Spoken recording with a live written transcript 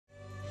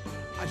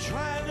I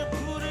tried to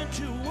put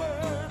into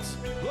words,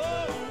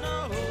 oh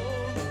no,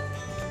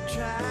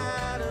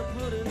 try to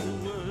put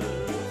into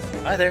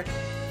words. Hi there,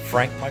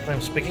 Frank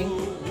Michael speaking.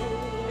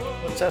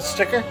 What's that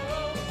sticker?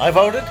 I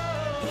voted.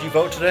 Did you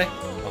vote today?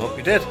 I hope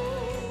you did.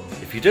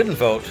 If you didn't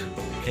vote,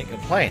 you can't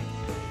complain.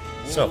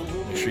 So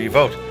make sure you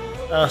vote.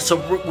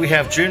 So we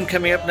have June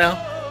coming up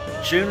now.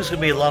 June is going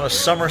to be a lot of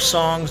summer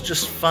songs,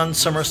 just fun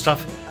summer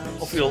stuff.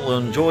 Hope you'll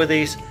enjoy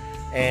these.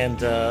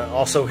 And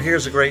also,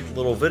 here's a great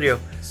little video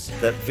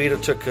that Vita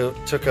took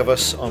of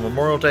us on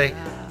Memorial Day,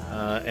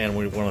 and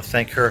we want to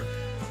thank her.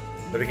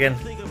 But again,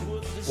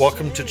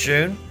 welcome to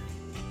June.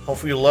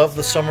 Hopefully you love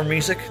the summer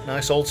music,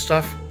 nice old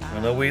stuff. I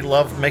know we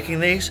love making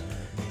these.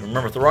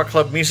 Remember, the Rock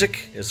Club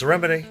music is the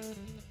remedy.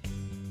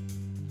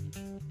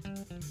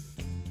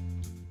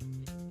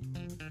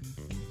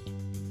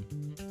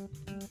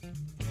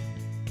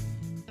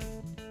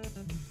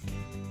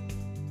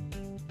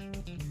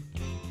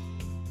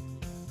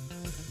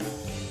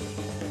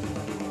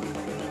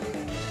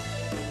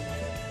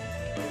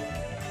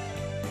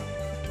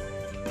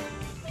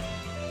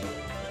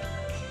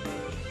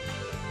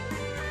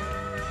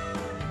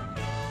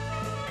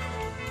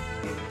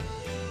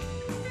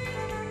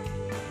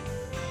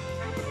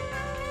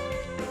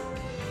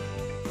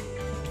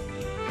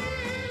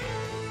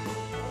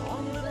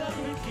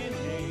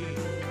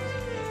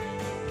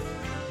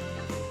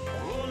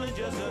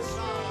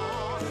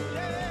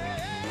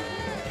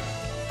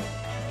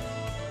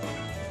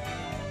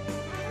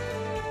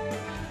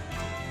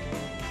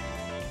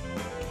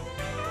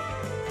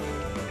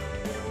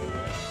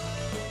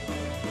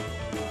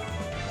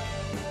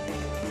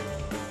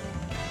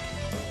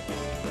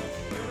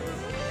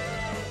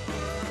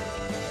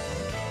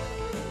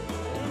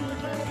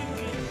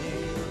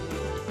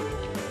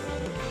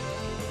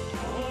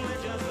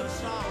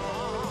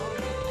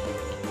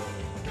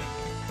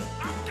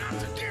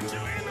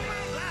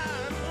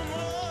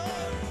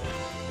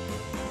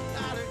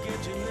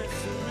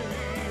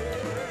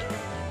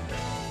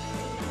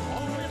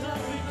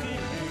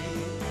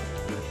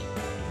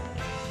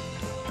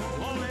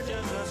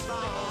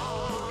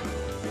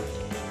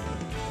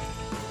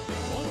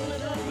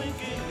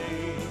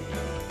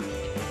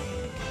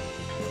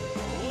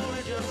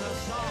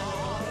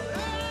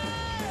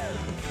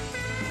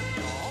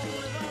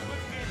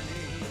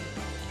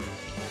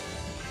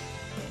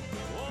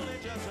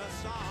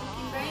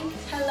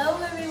 Hello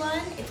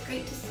everyone, it's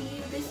great to see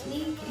you this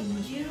week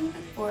in June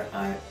for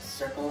our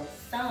circle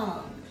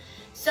song.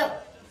 So,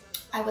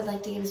 I would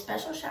like to give a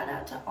special shout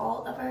out to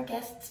all of our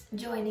guests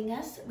joining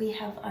us. We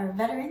have our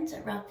veterans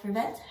at Rock for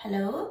Vets,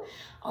 hello.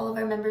 All of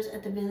our members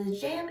at the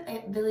Village Jam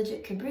at Village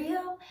at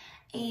Cabrillo,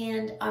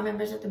 and our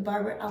members at the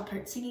Barbara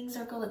Alpert Singing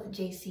Circle at the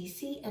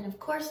JCC, and of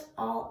course,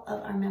 all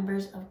of our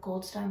members of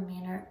Gold Star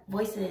Manor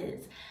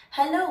Voices.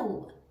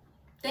 Hello,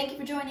 thank you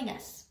for joining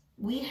us.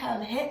 We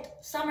have hit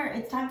summer.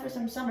 It's time for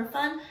some summer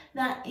fun.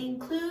 That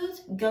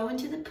includes going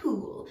to the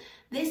pool.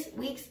 This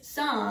week's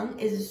song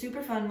is a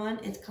super fun one.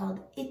 It's called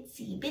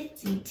Itsy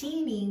Bitsy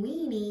Teenie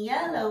Weenie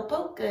Yellow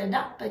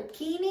Polkadot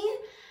Bikini.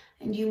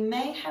 And you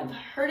may have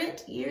heard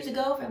it years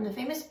ago from the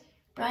famous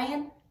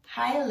Brian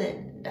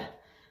Hyland.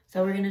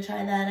 So we're going to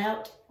try that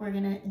out. We're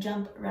going to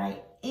jump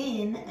right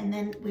in, and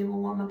then we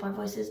will warm up our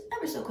voices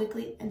ever so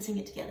quickly and sing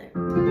it together.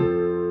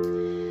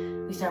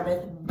 We start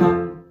with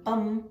bum,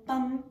 bum,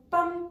 bum,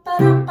 bum,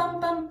 ba-dum, bum,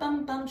 bum,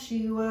 bum, bum.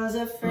 She was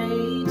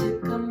afraid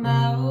to come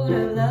out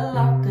of the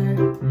locker.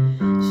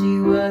 She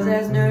was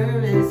as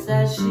nervous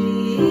as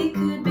she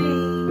could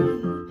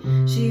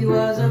be. She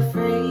was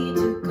afraid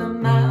to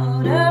come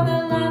out of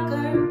the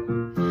locker.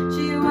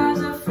 She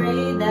was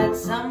afraid that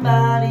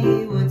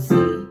somebody would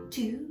see.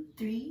 2,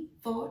 3,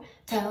 4,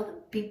 tell the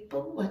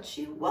people what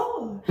she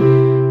wore.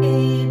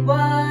 It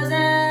was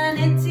an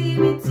itsy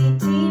bitsy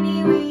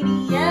teeny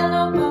weeny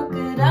yellow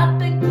polka dot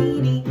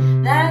bikini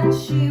that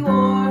she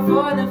wore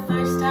for the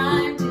first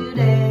time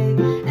today.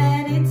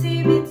 An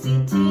itsy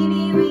bitsy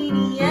teeny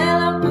weeny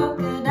yellow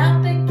polka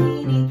dot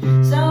bikini.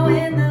 So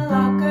in the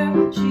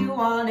locker she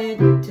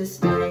wanted to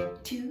stay.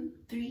 2,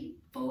 3,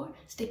 4,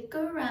 stick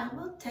around,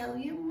 we'll tell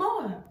you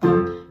more.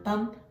 Bum,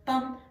 bum,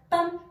 bum,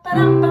 bum,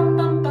 ba-dum, bum,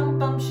 bum, bum,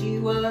 bum. She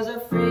was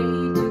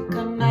afraid to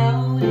come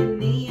out in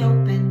the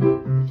open,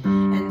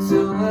 and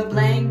so a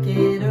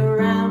blanket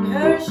around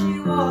her she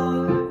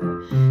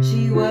wore.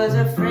 She was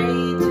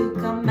afraid to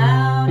come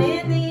out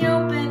in the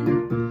open,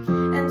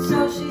 and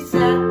so she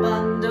sat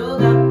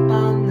bundled up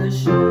on the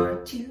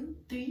shore. 2,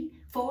 3,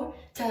 4,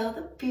 tell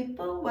the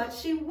people what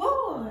she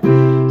wore.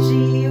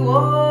 She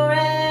wore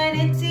an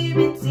itsy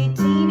bitsy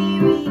teeny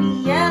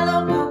weeny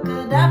yellow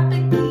polka dot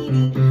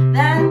bikini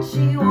that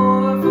she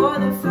wore for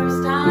the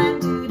first time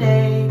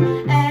today.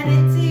 An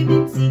itsy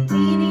bitsy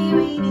teeny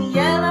weeny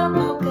yellow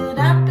polka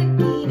dot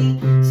bikini.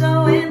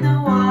 So in the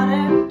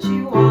water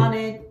she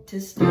wanted to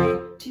stay.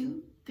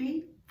 2,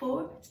 3,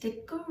 4,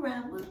 stick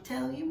around, we'll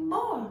tell you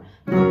more.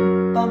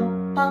 Bum,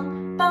 bum,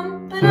 bum,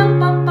 bum, ba-dum,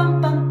 bum,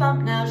 bum, bum,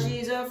 bum. Now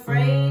she's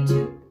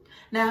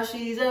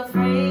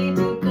afraid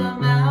to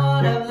come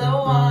out of the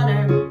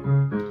water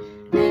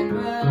and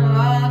run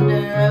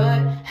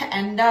under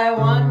and I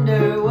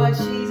wonder what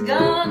she's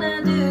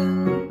gonna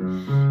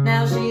do.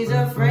 Now she's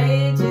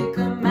afraid to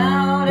come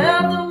out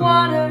of the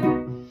water,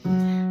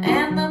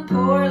 and the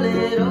poor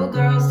little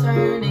girl's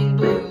turning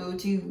blue.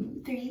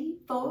 2, 3,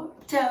 4,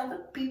 tell the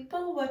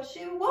people what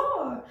she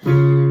wore.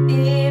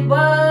 It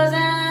was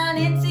an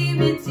itsy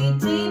bitsy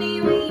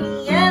teeny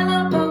weeny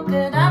yellow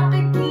polka dot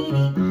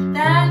bikini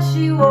that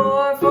she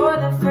wore for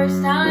the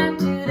first time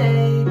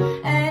today.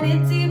 An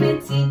itsy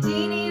bitsy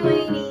teeny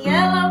weeny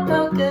yellow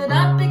polka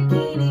dot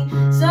bikini,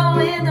 so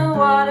in the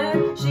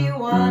water she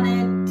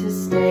wanted to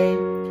stay.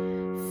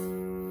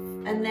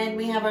 And then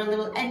we have our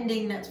little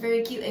ending that's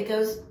very cute. It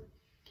goes,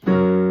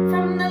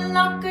 from the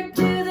locker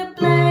to the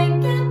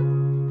blanket,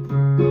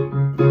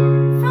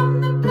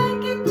 from the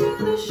blanket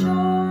to the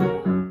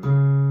shore,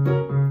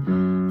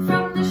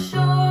 from the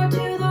shore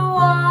to the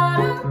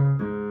water,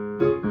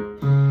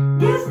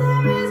 yes,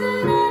 there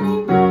isn't any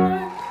more.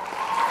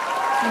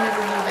 She has a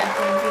little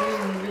background figures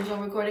in the original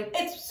recording.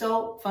 It's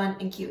so fun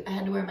and cute. I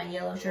had to wear my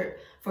yellow shirt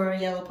for a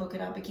yellow polka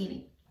dot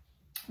bikini.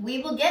 We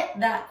will get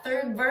that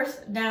third verse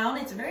down.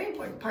 It's a very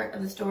important part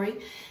of the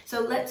story.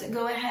 So let's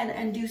go ahead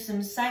and do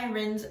some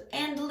sirens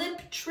and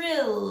lip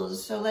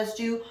trills. So let's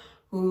do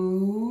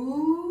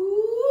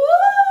ooh.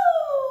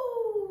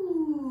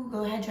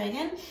 Go ahead, try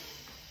again.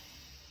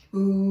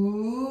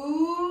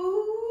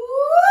 Ooh.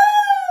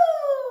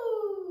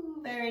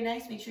 Very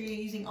nice. Make sure you're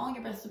using all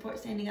your breath support,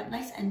 standing up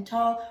nice and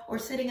tall or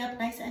sitting up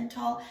nice and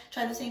tall.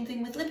 Try the same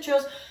thing with lip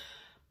trills.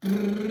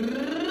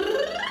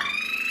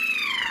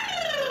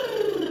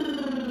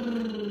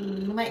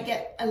 You might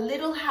get a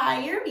little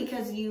higher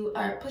because you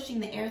are pushing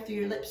the air through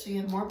your lips so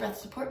you have more breath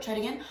support. Try it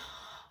again.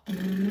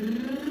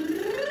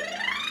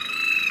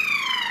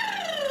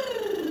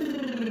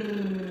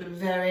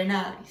 Very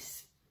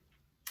nice.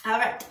 All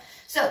right,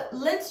 so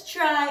let's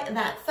try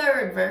that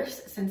third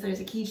verse since there's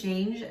a key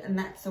change, and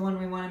that's the one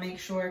we want to make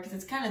sure because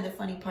it's kind of the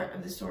funny part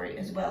of the story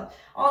as well.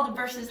 All the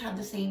verses have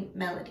the same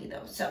melody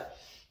though. So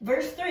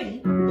verse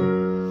 3.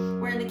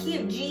 We're in the key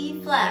of G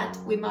flat.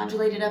 We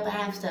modulated up a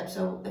half step.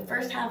 So the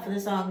first half of the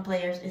song,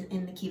 players, is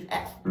in the key of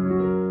F.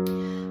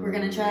 We're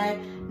gonna try.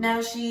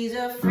 Now she's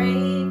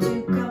afraid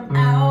to come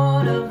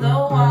out of the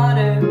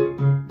water.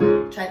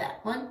 Try that.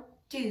 1,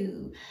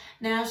 2.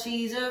 Now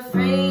she's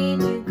afraid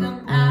to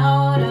come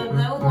out of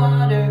the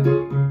water.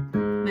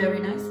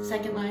 Very nice.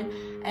 Second line.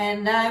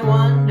 And I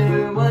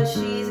wonder what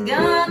she's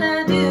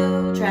gonna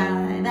do.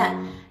 Try that.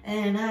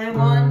 And I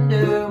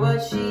wonder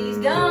what she's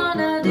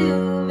gonna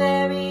do.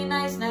 Very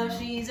nice. Now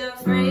she's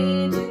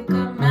afraid to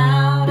come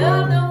out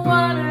of the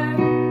water.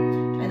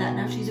 Try that.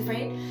 Now she's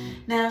afraid.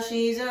 Now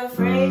she's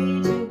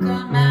afraid to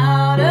come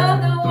out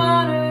of the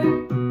water.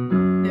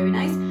 Very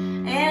nice.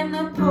 And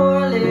the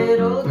poor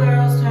little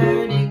girl's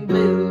turning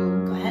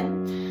blue. Go ahead.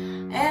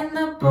 And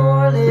the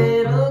poor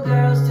little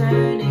girl's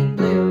turning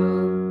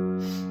blue.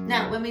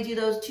 Now, when we do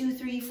those 2,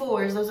 3,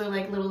 4s, those are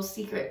like little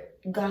secret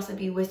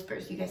gossipy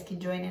whispers. You guys can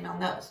join in on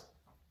those.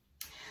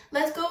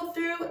 Let's go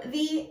through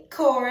the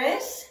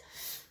chorus,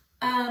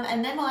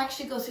 and then we'll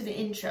actually go through the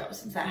intro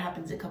since that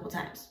happens a couple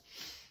times.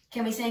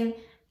 Can we sing?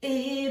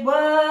 It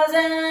was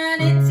an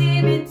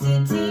itsy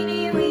bitsy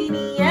teeny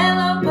weeny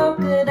yellow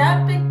polka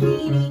dot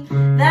bikini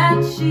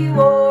that she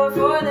wore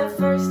for the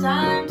first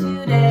time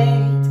today.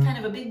 It's kind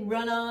of a big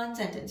run-on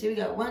sentence. Here we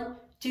go. 1,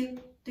 2,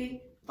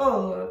 3,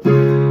 4.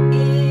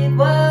 It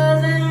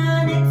was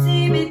an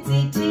itsy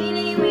bitsy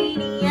teeny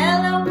weeny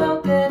yellow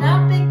polka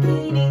dot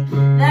bikini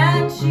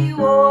that she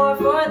wore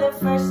for the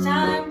first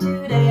time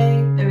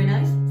today. Very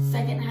nice.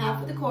 Second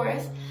half of the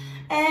chorus.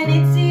 An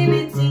itsy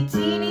bitsy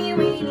teeny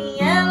weeny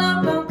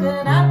yellow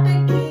polka dot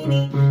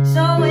bikini,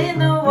 so in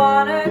the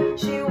water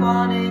she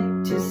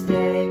wanted to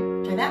stay.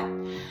 Try that.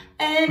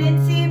 An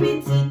itsy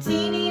bitsy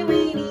teeny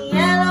weeny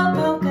yellow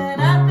polka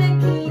dot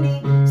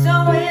bikini,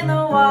 so in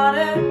the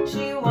water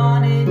she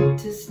wanted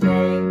to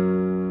stay.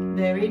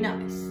 Very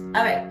nice.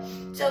 All right,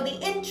 so the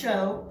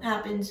intro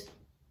happens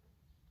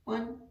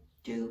 1,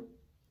 2,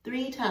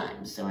 3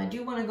 times. So I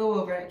do want to go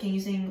over it. Can you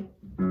sing?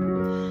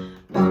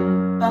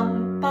 Bum,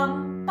 bum,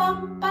 bum,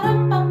 bum,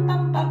 ba-dum, bum,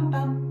 bum, bum,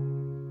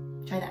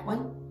 bum. Try that.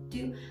 1,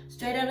 2,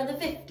 straight out of the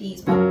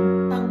 50s.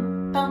 Bum,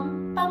 bum,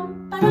 bum,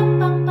 bum, ba-dum,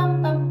 bum,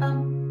 bum, bum,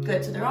 bum.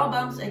 Good. So they're all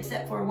bumps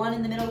except for one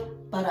in the middle.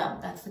 Ba-dum.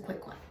 That's the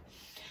quick one.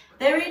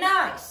 Very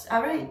nice.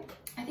 All right.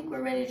 I think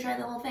we're ready to try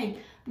the whole thing.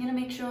 I'm going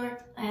to make sure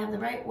I have the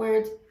right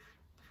words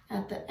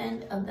at the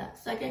end of that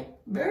second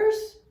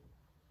verse.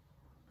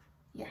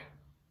 Yeah.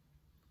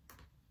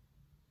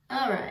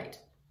 All right.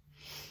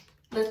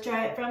 Let's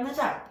try it from the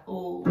top.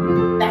 Oh,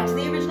 back to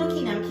the original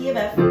key now, key of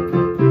F.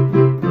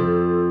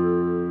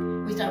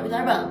 We start with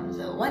our bum.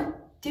 So 1,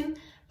 2,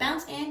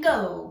 bounce and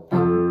go.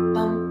 Bum,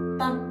 bum,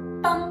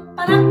 bum, bum,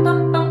 ba-dum,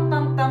 bum, bum,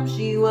 bum, bum.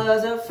 She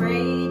was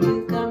afraid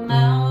to come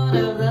out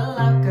of the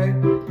locker.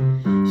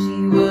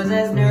 She was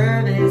as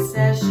nervous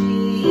as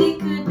she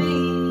could be.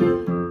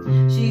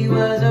 She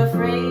was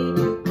afraid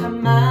to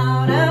come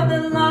out of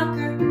the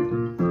locker.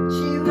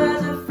 She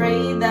was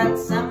afraid that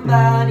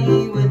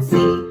somebody would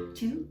see.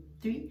 2,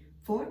 3,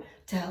 4,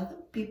 tell the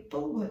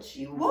people what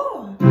she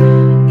wore.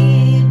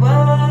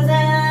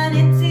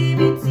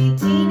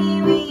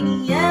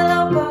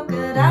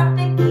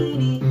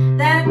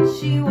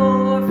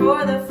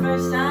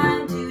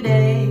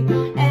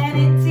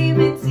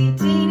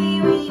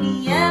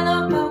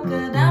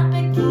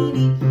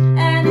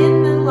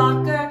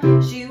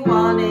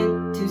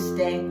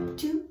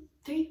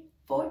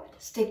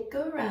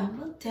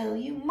 will tell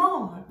you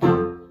more.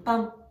 Bum,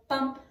 bum,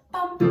 bum,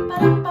 bum,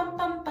 ba-dum, bum,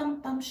 bum,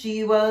 bum, bum.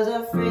 She was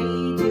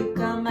afraid to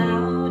come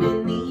out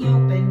in the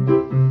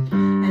open,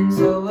 and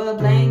so a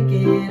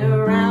blanket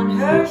around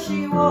her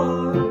she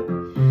wore.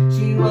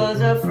 She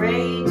was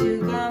afraid to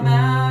come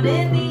out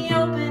in the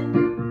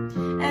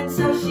open, and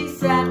so she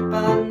sat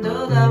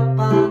bundled up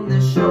on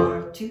the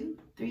shore. 2,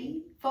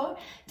 3, 4,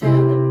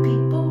 tell the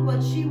people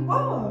what she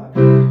wore.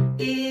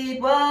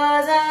 It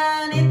was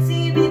an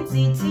itsy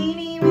bitsy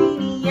teeny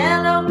weeny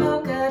yellow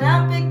polka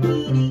dot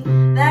bikini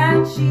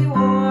that she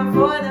wore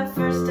for the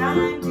first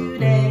time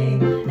today.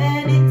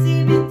 An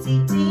itsy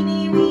bitsy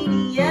teeny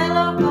weeny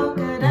yellow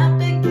polka dot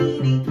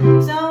bikini,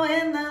 so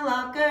in the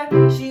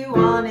locker she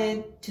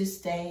wanted to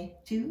stay.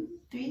 2,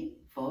 3,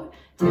 4,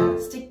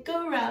 stick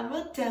around,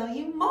 we'll tell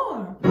you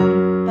more.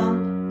 Bum,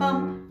 bum,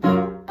 bum,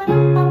 bum,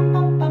 ba-dum, bum,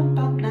 bum, bum,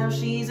 bum. Now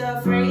she's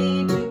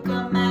afraid to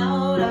come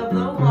out of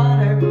the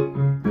water,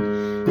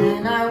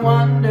 and I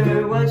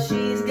wonder what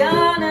she's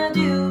gonna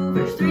do.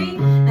 Verse 3,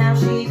 now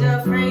she's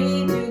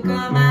afraid to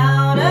come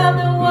out of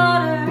the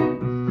water,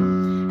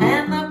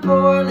 and the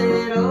poor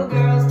little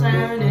girl's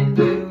turning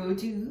blue.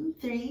 2,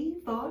 3,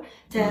 4,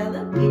 tell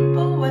the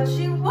people what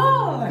she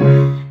wore.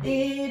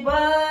 It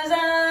was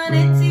an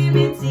itsy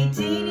bitsy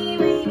teeny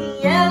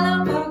weeny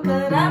yellow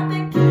polka dot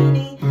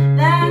bikini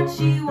that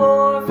she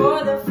wore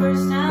for the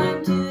first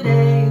time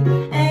today.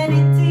 An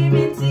itsy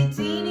bitsy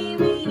teeny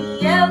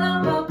weeny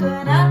yellow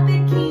polka dot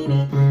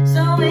bikini,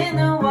 so in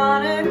the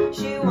water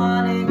she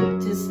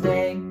wanted to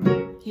stay.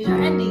 Here's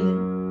our ending.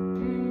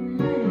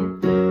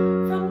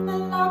 From the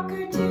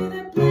locker to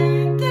the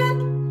blanket,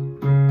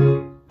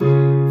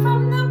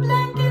 from the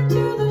blanket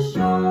to the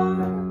shore,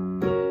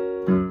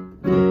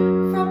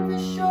 from the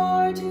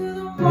shore to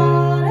the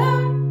water.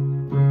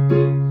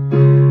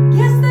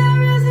 Yes,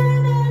 there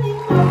isn't any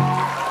more.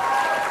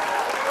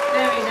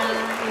 Very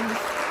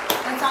nice.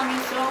 That song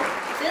is so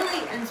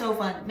silly and so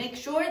fun. Make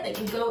sure that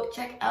you go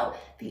check out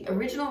the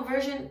original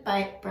version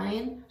by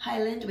Brian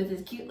Hyland with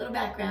his cute little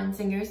background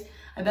singers.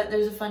 I bet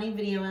there's a funny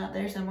video out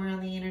there somewhere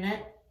on the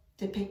internet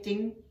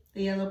depicting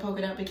the yellow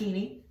polka dot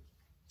bikini.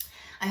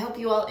 I hope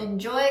you all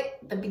enjoy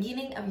the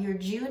beginning of your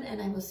June,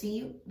 and I will see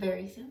you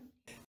very soon.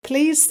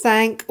 Please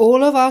thank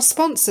all of our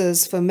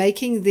sponsors for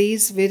making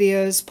these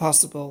videos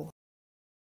possible.